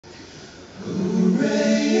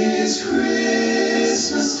is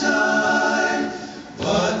Christmas time,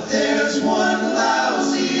 but there's one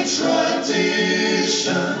lousy tradition.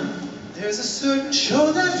 There's a certain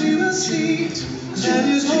show that we will see that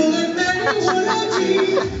is more than many wanna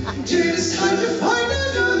be. It is time to find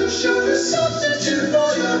another show to substitute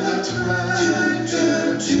for your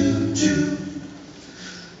Nutcracker.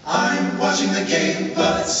 I'm watching the game,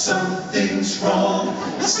 but something's wrong.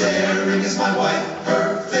 Staring is my wife,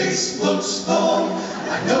 her face looks long.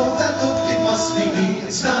 I know that look, it must be me.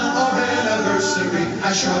 It's not our anniversary.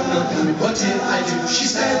 I shrug no clue. What did I do? She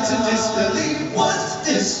stands in disbelief. What's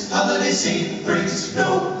this holiday scene? Brings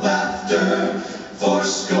no laughter.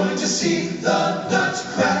 Forced going to see the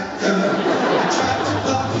Nutcracker. I tried to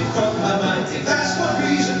block it from my mind. If that's one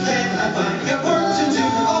reason, can I find? Got work to do.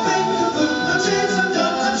 I'll make the food. No chance I'm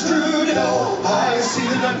done. I'm screwed. No, I see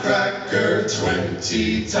the Nutcracker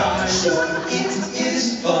 20 times. Sure, it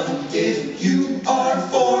is fun if you are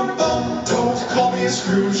forebone. Don't call me a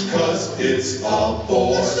Scrooge, cause it's a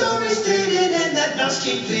bore. The story's dated and that nuts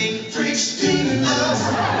keep being freaks being out.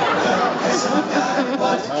 Well, as a guy,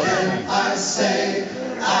 what can I say?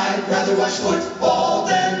 I'd rather watch football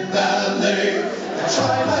than ballet. I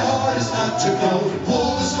try my hardest not to go and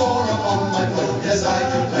pull the score up on my phone as I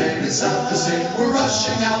complain. It's not the same. We're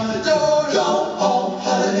rushing out the door. Go home,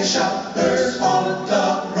 holiday shoppers on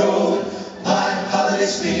the road. My holiday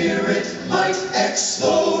spirit might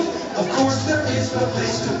explode. Of course there is no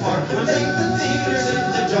place to park. We'll take the theaters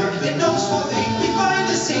in the dark. In no small thing we find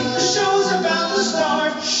a scene. The show's about to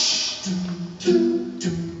start. Shh.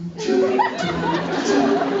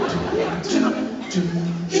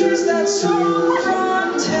 Here's that song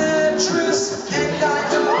from Tetris, and I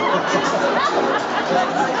don't get the part, but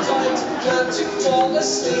I don't got to fall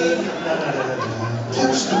asleep.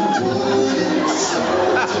 There's no wooden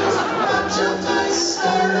soldiers, bunch of dice,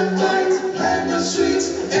 start a fight, land of sweets,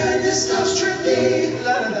 and this stuff's tricky.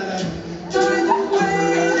 By the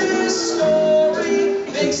way, this story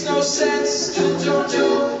makes no sense. Still don't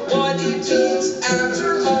know what it means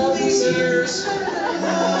after all these years.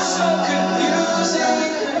 So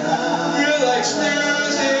confusing, real like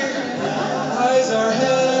snoozing. Eyes are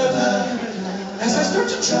heaven as I start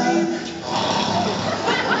to dream.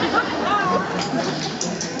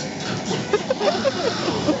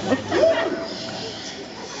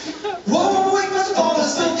 Whoa, wake must fall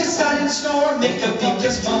asleep inside and snore. Make a peek,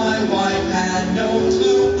 cause my wife had no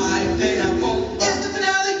clue I'd been out cold. Is the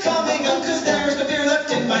finale coming up? Cause there's no beer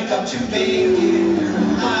left in my cup to make it.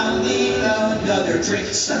 I'll need another drink.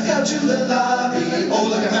 Snuck out to the lobby. Oh,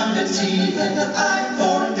 look, I found a tea. And I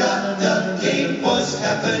forgot the game was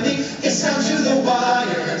happening. It's down to the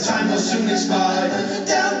wire. Time will soon expire.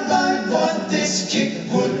 Down by one, this kick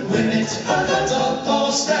would win it. The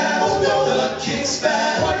ball stab. Oh no, the kick's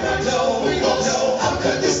bad. No, how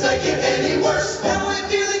could this night get any worse? Now I'm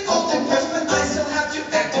feeling all depressed, but I still have to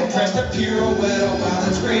act impressed. A pirouette, oh wow,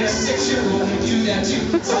 that's great. A 6-year-old can do that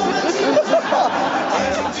too. So let's do it.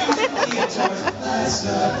 Last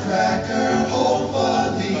Nutcracker,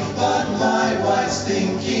 hopefully, but my wife's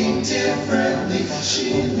thinking differently.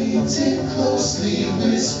 She leans in closely,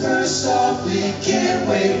 whispers softly, can't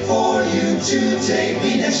wait for you to take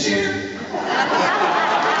me next year.